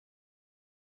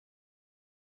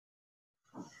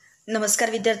नमस्कार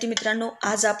विद्यार्थी मित्रांनो,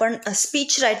 आज आपण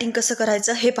स्पीच रायटिंग कसं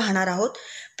करायचं हे पाहणार आहोत.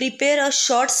 Prepare a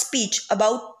short speech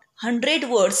about 100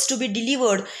 words to be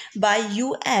delivered bye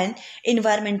you and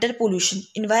environmental pollution.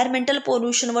 Environmental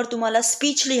पोल्युशनवर तुम्हाला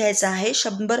स्पीच लिहायचं आहे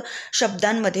 100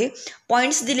 शब्दांमध्ये.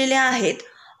 पॉईंट्स दिलेले आहेत.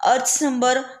 Earth's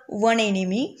number 1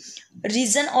 enemy,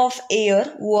 reason of air,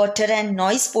 water and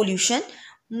noise pollution,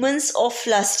 means of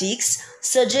plastics,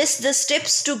 suggest the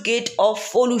steps to get off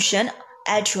pollution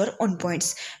at your own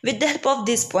points. With the help of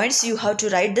these points you have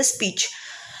to write the speech.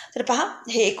 तर पहा,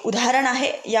 हे एक उदाहरण आहे.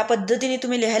 या पद्धतीने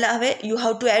तुम्ही लिहायला हवे. You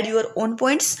have to add your own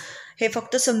points. हे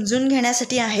फक्त समजून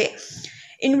घेण्यासाठी आहे.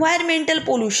 Environmental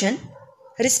pollution.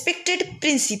 Respected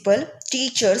principal,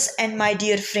 teachers and my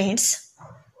dear friends,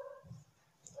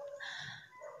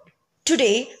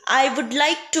 today I would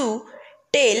like to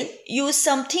tell you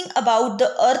something about the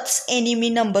earth's enemy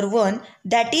number 1,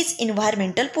 that is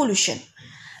environmental pollution.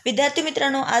 विद्यार्थी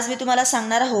मित्रांनो, आज मी तुम्हाला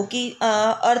सांगणार आहो की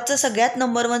अर्थचं सगळ्यात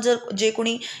नंबर 1 जर जे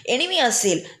कोणी एनिमी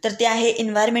असेल तर ते आहे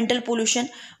environmental pollution.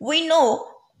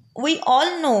 We all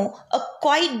know a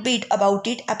quiet bit about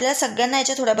it. आपल्याला सगळ्यांना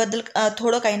याच्या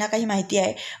थोडं काही ना काही माहिती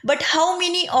आहे. But how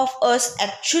many of us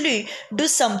actually do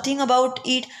something about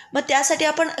it. मग त्यासाठी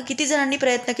आपण किती जणांनी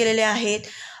प्रयत्न केलेले आहेत.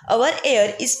 Our air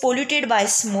is polluted by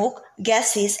smoke,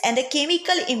 gases and the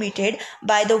chemical emitted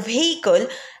by the vehicle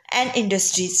and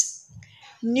industries,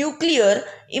 nuclear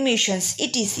emissions,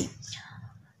 etc.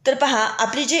 तर पहा,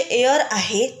 आपली जे एअर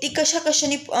आहे ती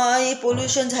कशाने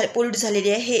पोल्यूट झालेली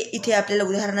आहे हे इथे आपल्याला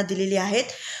उदाहरणं दिलेली आहेत.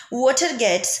 Water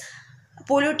gets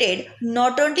polluted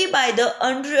not only by the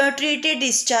untreated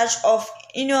discharge of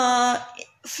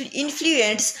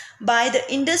influenced by the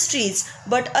industries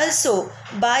but also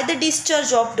by the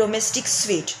discharge of domestic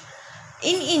sewage.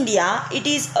 In India, it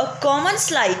is a common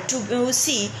sight to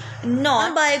see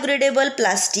non-biodegradable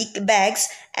plastic bags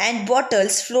and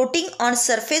bottles floating on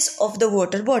surface of the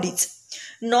water bodies.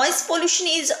 Noise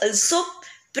pollution is also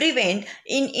prevalent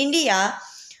in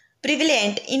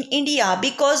India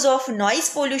because of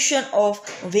noise pollution of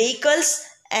vehicles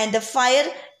and the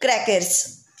firecrackers,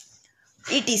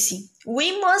 etc. We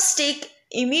must take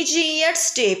immediate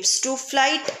steps to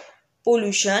fight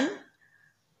pollution.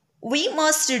 We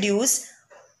must reduce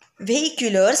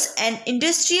vehicular and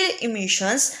industrial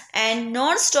emissions and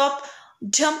non-stop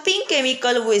dumping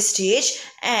chemical wastage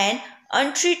and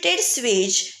untreated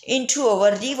sewage into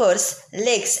our rivers,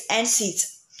 lakes and seas.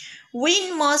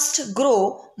 We must grow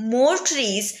more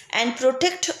trees and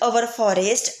protect our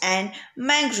forest and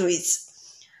mangroves.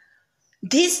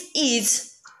 This is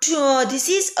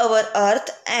our earth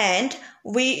and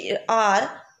we are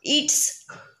its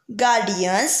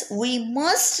guardians. We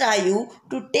must strive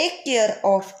to take care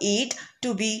of it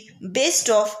to be best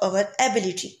of our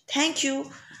ability. Thank you.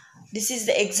 This is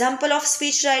the example of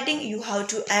speech writing. You have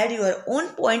to add your own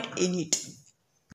point in it.